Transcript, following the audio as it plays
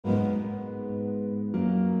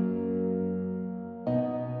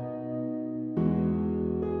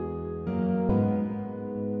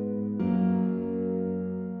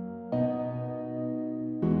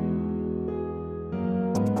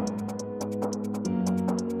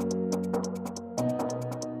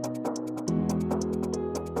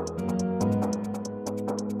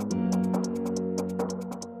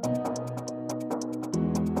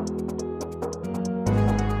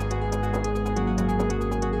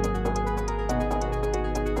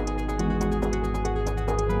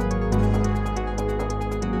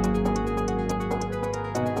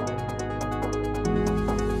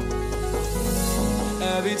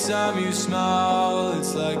time you smile,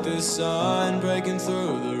 it's like the sun breaking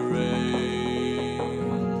through the rain.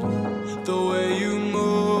 The way you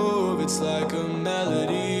move, it's like a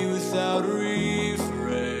melody without refrain.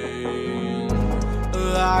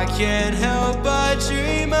 I can't help but you